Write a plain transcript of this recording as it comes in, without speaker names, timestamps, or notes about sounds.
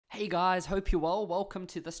Hey guys, hope you're well. Welcome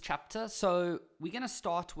to this chapter. So we're going to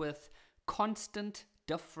start with constant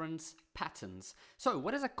difference patterns. So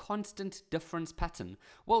what is a constant difference pattern?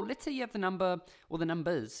 Well, let's say you have the number or the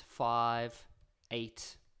numbers 5,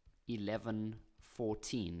 8, 11,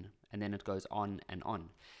 14, and then it goes on and on.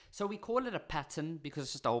 So we call it a pattern because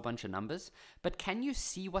it's just a whole bunch of numbers. But can you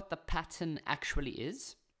see what the pattern actually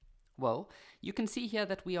is? Well, you can see here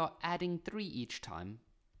that we are adding 3 each time.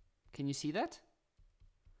 Can you see that?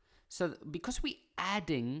 So because we're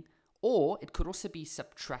adding, or it could also be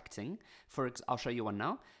subtracting, I'll show you one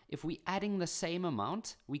now. If we're adding the same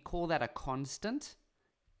amount, we call that a constant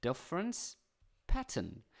difference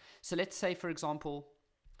pattern. So let's say, for example,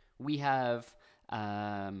 we have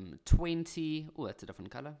 20, oh, that's a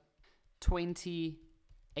different color, 20,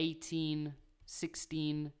 18,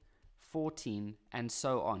 16, 14, and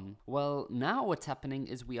so on. Well, now what's happening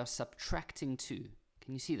is we are subtracting 2.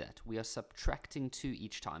 Can you see that? We are subtracting 2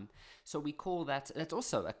 each time. So we call that's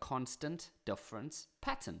also a constant difference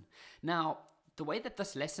pattern. Now, the way that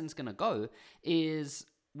this lesson is going to go is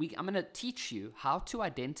I'm going to teach you how to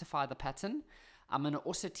identify the pattern. I'm going to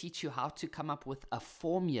also teach you how to come up with a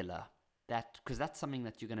formula, because that's something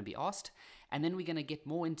that you're going to be asked. And then we're going to get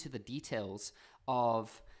more into the details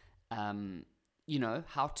of,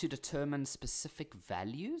 how to determine specific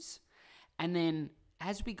values. And then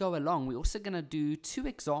as we go along, we're also going to do 2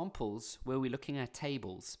 examples where we're looking at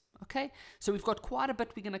tables. Okay, so we've got quite a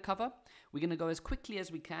bit we're going to cover. We're going to go as quickly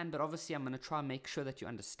as we can, but obviously I'm going to try and make sure that you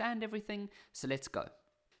understand everything. So let's go.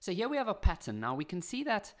 So here we have a pattern. Now we can see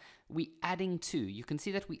that we're adding 2. You can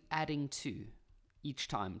see that we're adding 2 each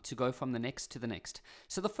time to go from the next to the next.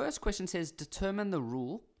 So the first question says, determine the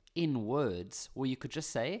rule in words, or you could just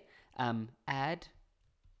say, add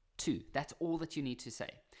 2. That's all that you need to say.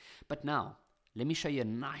 But now, let me show you a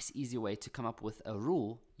nice, easy way to come up with a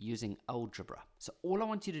rule using algebra. So all I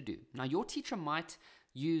want you to do, now your teacher might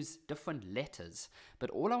use different letters, but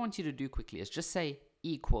all I want you to do quickly is just say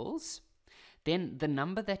equals, then the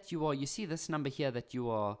number that you see this number here that you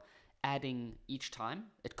are adding each time.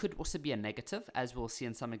 It could also be a negative, as we'll see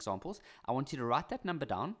in some examples. I want you to write that number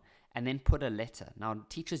down and then put a letter. Now,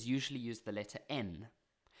 teachers usually use the letter N.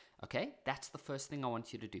 Okay, that's the first thing I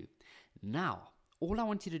want you to do. Now, all I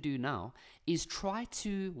want you to do now is try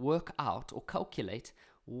to work out or calculate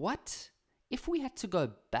what, if we had to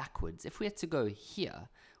go backwards, if we had to go here,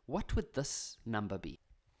 what would this number be?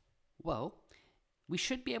 Well, we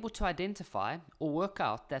should be able to identify or work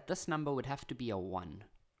out that this number would have to be a 1,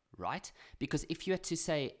 right? Because if you had to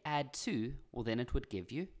say add 2, well, then it would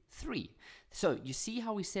give you 3. So you see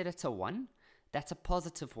how we said it's a 1? That's a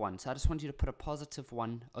positive 1. So I just want you to put a positive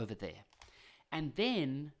 1 over there. And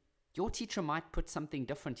then your teacher might put something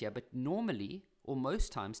different here, but normally, or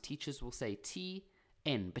most times, teachers will say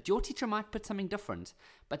TN. But your teacher might put something different,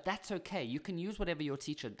 but that's okay. You can use whatever your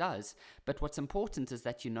teacher does, but what's important is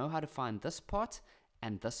that you know how to find this part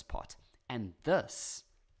and this part. And this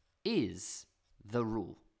is the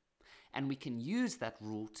rule. And we can use that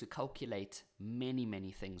rule to calculate many,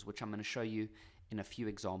 many things, which I'm going to show you in a few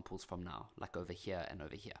examples from now, like over here and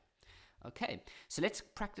over here. Okay, so let's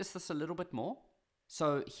practice this a little bit more.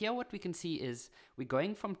 So here what we can see is we're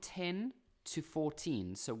going from 10 to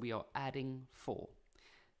 14, so we are adding 4.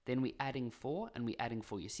 Then we're adding 4 and we're adding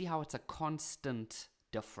 4. You see how it's a constant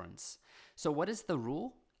difference. So what is the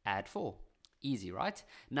rule? Add 4. Easy, right?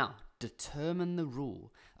 Now, determine the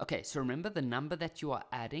rule. Okay, so remember the number that you are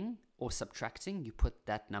adding or subtracting, you put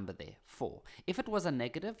that number there, 4. If it was a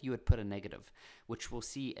negative, you would put a negative, which we'll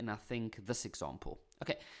see in, I think, this example.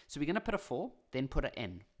 Okay, so we're going to put a 4, then put an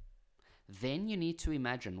N. Then you need to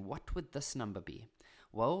imagine, what would this number be?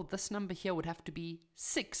 Well, this number here would have to be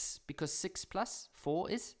 6, because 6 plus 4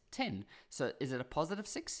 is 10. So is it a positive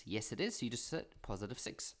 6? Yes, it is. So you just said positive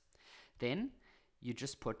 6. Then you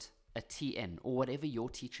just put a TN, or whatever your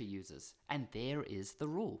teacher uses. And there is the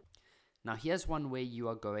rule. Now here's one where you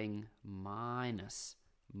are going minus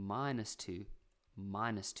 2,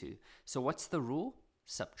 minus 2. So what's the rule?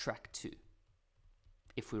 Subtract 2.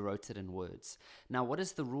 If we wrote it in words. Now, what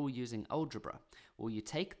is the rule using algebra? Well,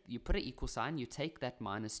 you put an equal sign, you take that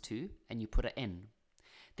minus 2, and you put an N.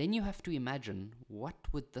 Then you have to imagine, what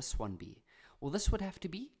would this one be? Well, this would have to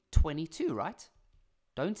be 22, right?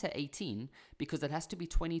 Don't say 18, because it has to be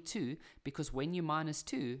 22, because when you minus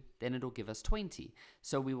 2, then it'll give us 20.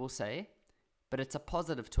 So we will say, but it's a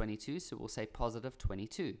positive 22, so we'll say positive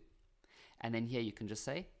 22. And then here you can just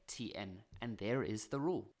say TN, and there is the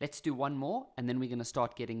rule. Let's do one more, and then we're going to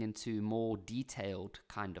start getting into more detailed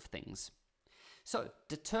kind of things. So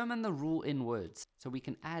determine the rule in words. So we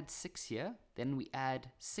can add 6 here, then we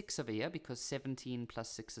add 6 over here because 17 plus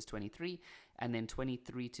 6 is 23, and then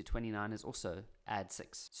 23 to 29 is also add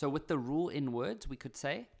 6. So with the rule in words, we could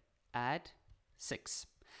say add 6.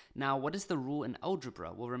 Now, what is the rule in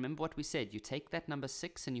algebra? Well, remember what we said. You take that number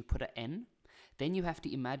 6 and you put an n. Then you have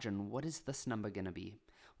to imagine, what is this number going to be?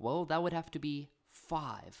 Well, that would have to be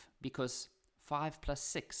 5, because 5 plus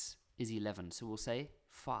 6 is 11. So we'll say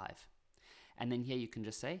 5. And then here you can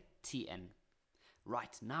just say Tn.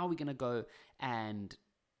 Right, now we're going to go and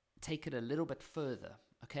take it a little bit further,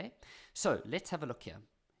 okay? So let's have a look here.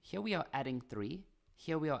 Here we are adding 3.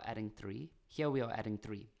 Here we are adding 3. Here we are adding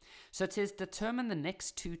 3. So it says determine the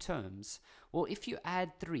next two terms. Well, if you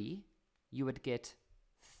add 3, you would get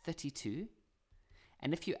 32.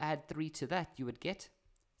 And if you add 3 to that, you would get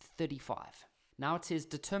 35. Now it says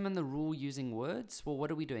determine the rule using words. Well,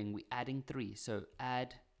 what are we doing? We're adding 3. So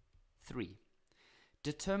add 3.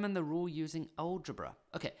 Determine the rule using algebra.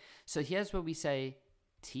 Okay, so here's where we say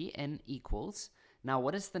Tn equals. Now,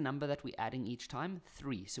 what is the number that we're adding each time?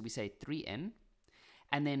 3. So we say 3n.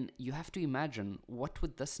 And then you have to imagine, what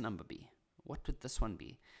would this number be? What would this one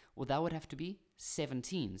be? Well, that would have to be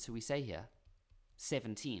 17. So we say here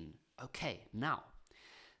 17. Okay, now,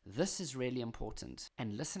 this is really important.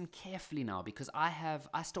 And listen carefully now, because I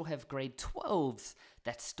still have grade 12s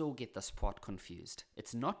that still get this part confused.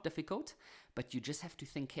 It's not difficult, but you just have to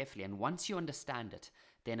think carefully. And once you understand it,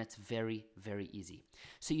 then it's very, very easy.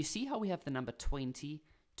 So you see how we have the number 20,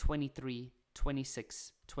 23,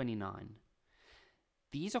 26, 29.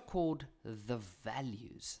 These are called the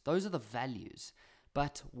values. Those are the values.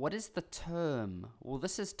 But what is the term? Well,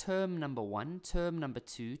 this is term number 1, term number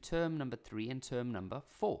 2, term number 3, and term number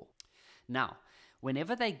 4. Now,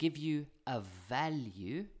 whenever they give you a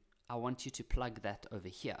value, I want you to plug that over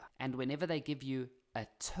here. And whenever they give you a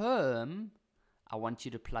term, I want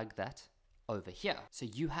you to plug that over here. So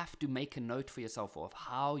you have to make a note for yourself of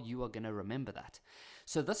how you are going to remember that.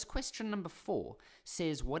 So this question number 4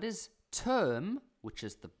 says, what is term, which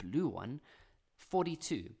is the blue one,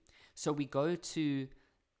 42? So we go to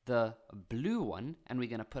the blue one and we're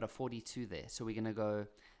going to put a 42 there. So we're going to go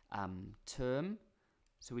term.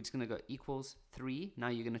 So we're just going to go equals 3. Now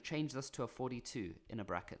you're going to change this to a 42 in a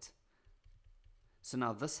bracket. So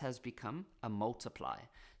now this has become a multiply.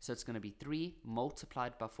 So it's going to be 3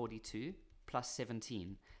 multiplied by 42 plus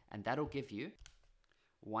 17. And that'll give you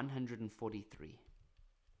 143.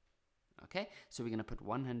 Okay, so we're going to put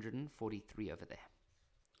 143 over there.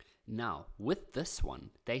 Now, with this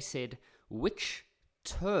one, they said, which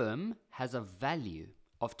term has a value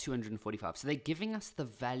of 245? So they're giving us the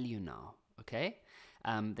value now, okay?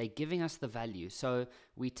 They're giving us the value. So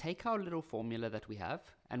we take our little formula that we have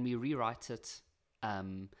and we rewrite it,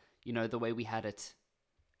 the way we had it.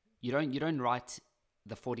 You don't write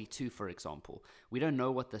the 42, for example. We don't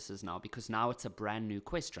know what this is now because now it's a brand new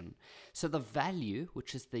question. So the value,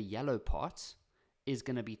 which is the yellow part, is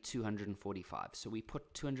going to be 245. So we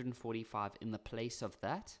put 245 in the place of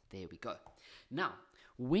that. There we go. Now,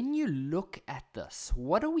 when you look at this,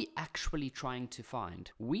 what are we actually trying to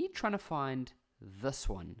find? We're trying to find this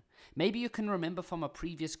one. Maybe you can remember from a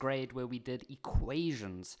previous grade where we did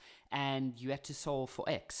equations and you had to solve for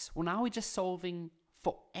x. Well, now we're just solving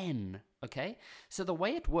for n, okay? So the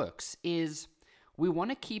way it works is we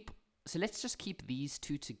want to keep, so let's just keep these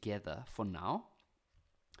two together for now.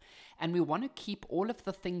 And we want to keep all of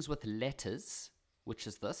the things with letters, which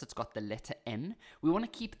is this, it's got the letter N. We want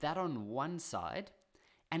to keep that on one side,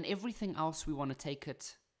 and everything else we want to take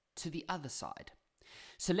it to the other side.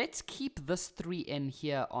 So let's keep this 3n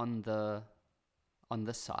here on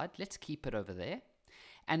this side. Let's keep it over there.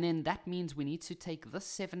 And then that means we need to take this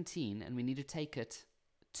 17 and we need to take it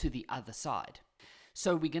to the other side.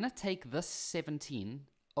 So we're going to take this 17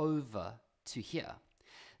 over to here.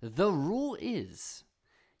 The rule is,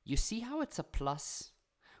 you see how it's a plus?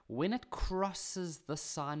 When it crosses this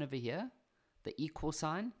sign over here, the equal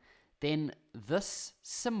sign, then this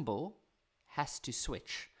symbol has to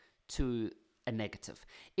switch to a negative.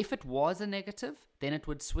 If it was a negative, then it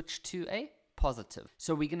would switch to a positive.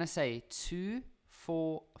 So we're going to say 2,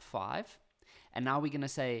 4, 5, and now we're going to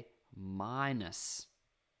say minus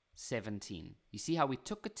 17. You see how we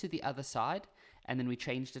took it to the other side, and then we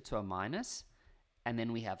changed it to a minus, and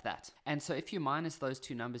then we have that. And so if you minus those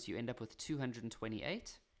two numbers, you end up with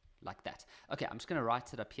 228, like that. Okay, I'm just going to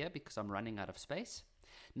write it up here because I'm running out of space.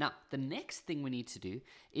 Now, the next thing we need to do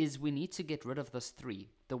is we need to get rid of this 3.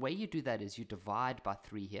 The way you do that is you divide by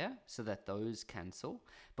 3 here so that those cancel.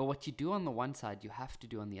 But what you do on the one side, you have to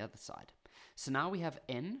do on the other side. So now we have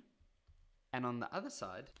n And on the other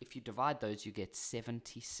side, if you divide those, you get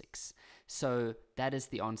 76. So that is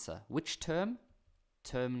the answer. Which term?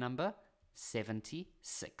 Term number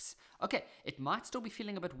 76. Okay, it might still be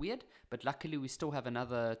feeling a bit weird, but luckily we still have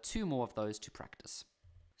another 2 more of those to practice.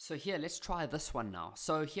 So here, let's try this one now.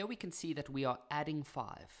 So here we can see that we are adding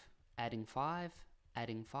 5, adding 5,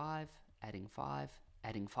 adding 5, adding 5,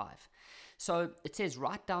 adding 5. So it says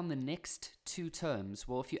write down the next 2 terms.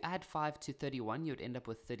 Well, if you add 5 to 31, you would end up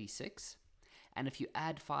with 36. And if you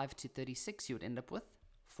add 5 to 36, you would end up with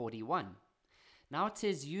 41. Now it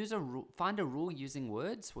says find a rule using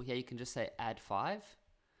words. Well, here you can just say add 5.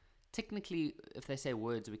 Technically, if they say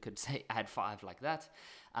words, we could say add 5 like that.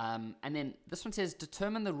 And then this one says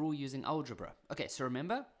determine the rule using algebra. Okay, so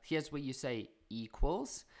remember, here's where you say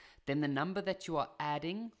equals. Then the number that you are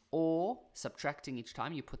adding or subtracting each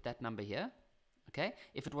time, you put that number here. Okay,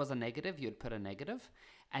 if it was a negative, you'd put a negative.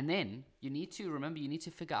 And then you need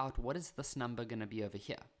to figure out what is this number going to be over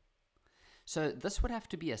here. So this would have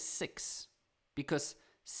to be a 6, because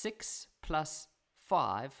 6 plus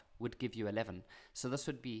 5 would give you 11. So this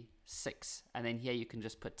would be 6. And then here you can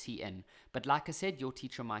just put TN. But like I said, your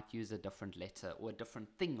teacher might use a different letter or a different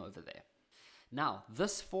thing over there. Now,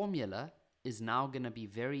 this formula is now going to be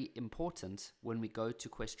very important when we go to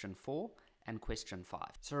question 4 and question 5.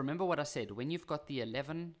 So remember what I said. When you've got the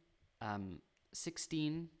 11,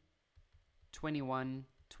 16, 21,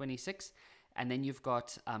 26, and then you've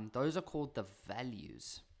got, those are called the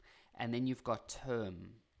values. And then you've got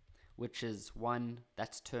term, which is 1,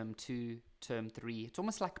 that's term 2, term 3. It's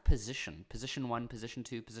almost like position 1, position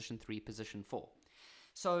 2, position 3, position 4.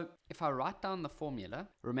 So if I write down the formula,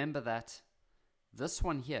 remember that this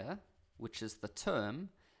one here, which is the term,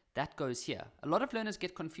 that goes here. A lot of learners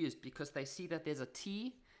get confused because they see that there's a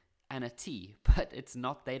T and a T, but it's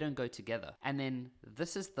not, they don't go together. And then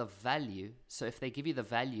this is the value. So if they give you the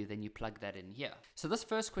value, then you plug that in here. So this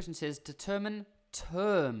first question says determine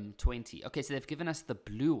term 20. Okay, so they've given us the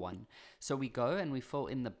blue one. So we go and we fill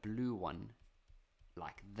in the blue one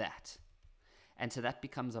like that. And so that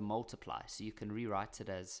becomes a multiply. So you can rewrite it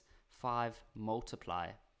as 5 multiply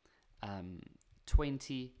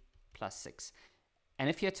 20 plus 6. And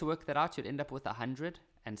if you had to work that out, you'd end up with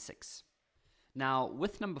 106. Now,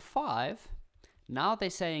 with number 5, now they're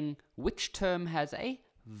saying which term has a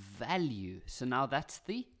value. So now that's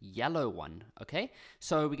the yellow one, okay?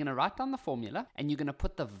 So we're going to write down the formula, and you're going to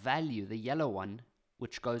put the value, the yellow one,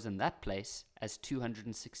 which goes in that place, as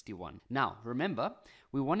 261. Now, remember,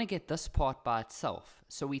 we want to get this part by itself.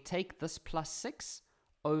 So we take this plus 6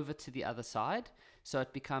 over to the other side. So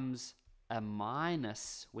it becomes a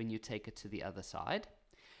minus when you take it to the other side.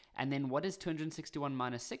 And then what is 261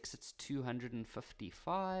 minus 6? It's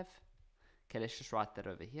 255. Okay, let's just write that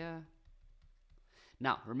over here.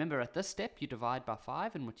 Now, remember at this step, you divide by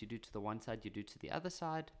 5, and what you do to the one side, you do to the other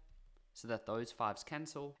side, so that those 5s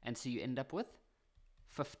cancel. And so you end up with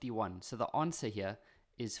 51. So the answer here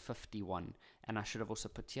is 51. And I should have also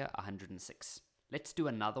put here 106. Let's do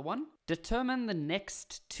another one. Determine the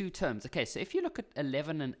next 2 terms. Okay, so if you look at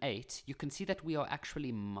 11 and 8, you can see that we are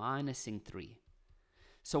actually minusing 3.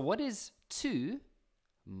 So what is 2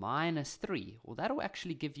 minus 3? Well, that'll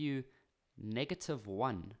actually give you negative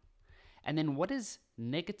 1. And then what is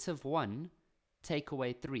negative 1 take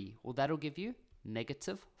away 3? Well, that'll give you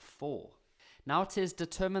negative 4. Now it says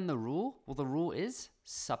determine the rule. Well, the rule is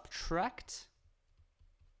subtract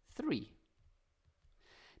 3.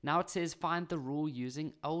 Now it says find the rule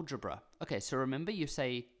using algebra. Okay, so remember you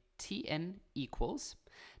say Tn equals.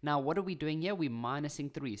 Now what are we doing here? We're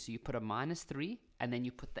minusing 3. So you put a minus 3 and then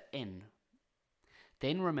you put the n.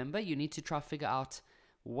 Then remember you need to try to figure out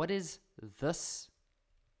what is this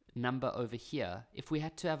number over here. If we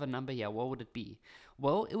had to have a number here, what would it be?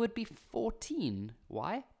 Well, it would be 14.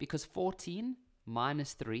 Why? Because 14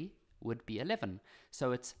 minus 3 would be 11.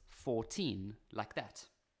 So it's 14 like that.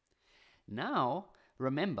 Now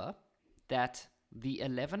remember that the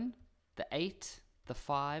 11, the 8, the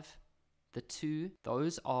 5, the 2,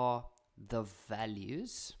 those are the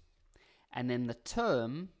values. And then the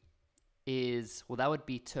term is, well, that would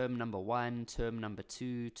be term number 1, term number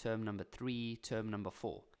 2, term number 3, term number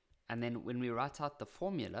 4. And then when we write out the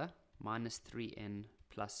formula, minus 3n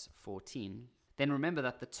plus 14, then remember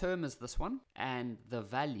that the term is this one and the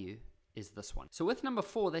value is this one. So with number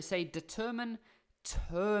 4, they say determine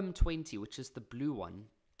term 20, which is the blue one,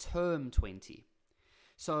 term 20.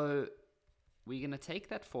 So we're going to take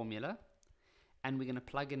that formula and we're going to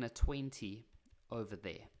plug in a 20 over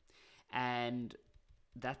there. And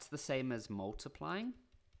that's the same as multiplying.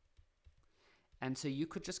 And so you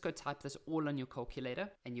could just go type this all on your calculator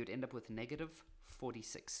and you'd end up with negative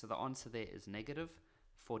 46. So the answer there is negative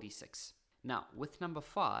 46. Now, with number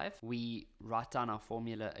 5, we write down our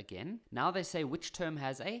formula again. Now they say which term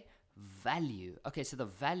has a value. Okay, so the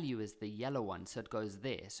value is the yellow one, so it goes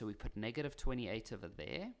there. So we put negative 28 over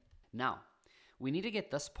there. Now, we need to get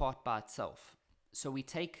this part by itself. So we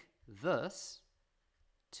take this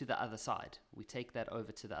to the other side. We take that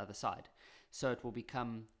over to the other side. So it will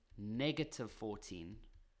become negative 14.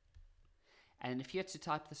 And if you had to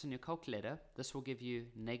type this on your calculator, this will give you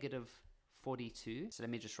negative 42. So let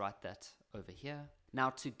me just write that over here.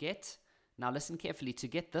 Now listen carefully, to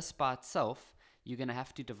get this by itself, you're going to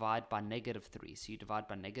have to divide by negative 3. So you divide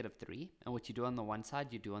by negative 3, and what you do on the one side,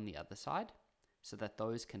 you do on the other side, so that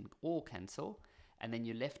those can all cancel, and then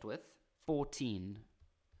you're left with 14.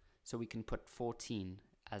 So we can put 14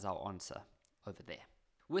 as our answer over there.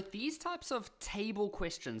 With these types of table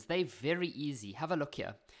questions, they're very easy. Have a look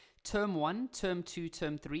here. Term 1, term 2,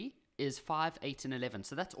 term 3 is 5, 8, and 11.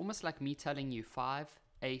 So that's almost like me telling you 5,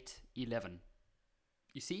 8, 11.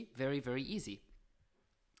 You see? Very, very easy.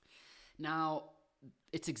 Now,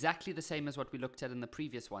 it's exactly the same as what we looked at in the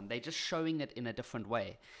previous one. They're just showing it in a different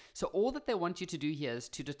way. So all that they want you to do here is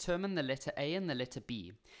to determine the letter A and the letter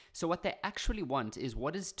B. So what they actually want is,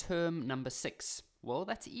 what is term number 6? Well,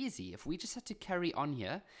 that's easy. If we just had to carry on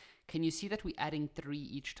here, can you see that we're adding 3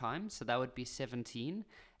 each time? So that would be 17,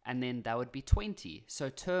 and then that would be 20. So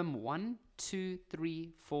term 1, 2,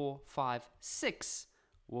 3, 4, 5, 6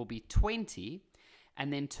 will be 20,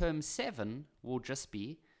 and then term 7 will just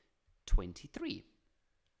be 23.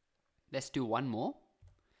 Let's do one more.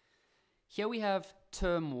 Here we have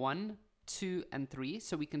term 1, 2, and 3.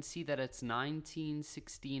 So we can see that it's 19,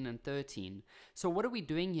 16, and 13. So what are we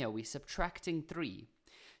doing here? We're subtracting 3.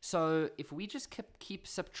 So if we just keep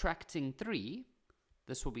subtracting 3,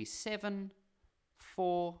 this will be 7,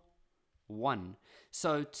 4, 1.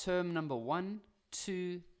 So term number 1,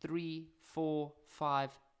 2, 3, 4, 5,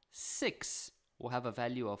 6 will have a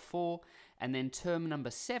value of 4. And then term number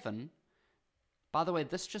 7, by the way,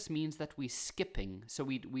 this just means that we're skipping. So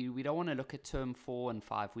we don't want to look at term 4 and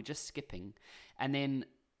 5. We're just skipping. And then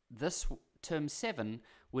this term 7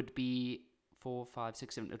 would be 4, 5,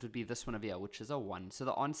 6, 7. It would be this one over here, which is a 1. So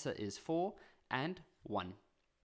the answer is 4 and 1.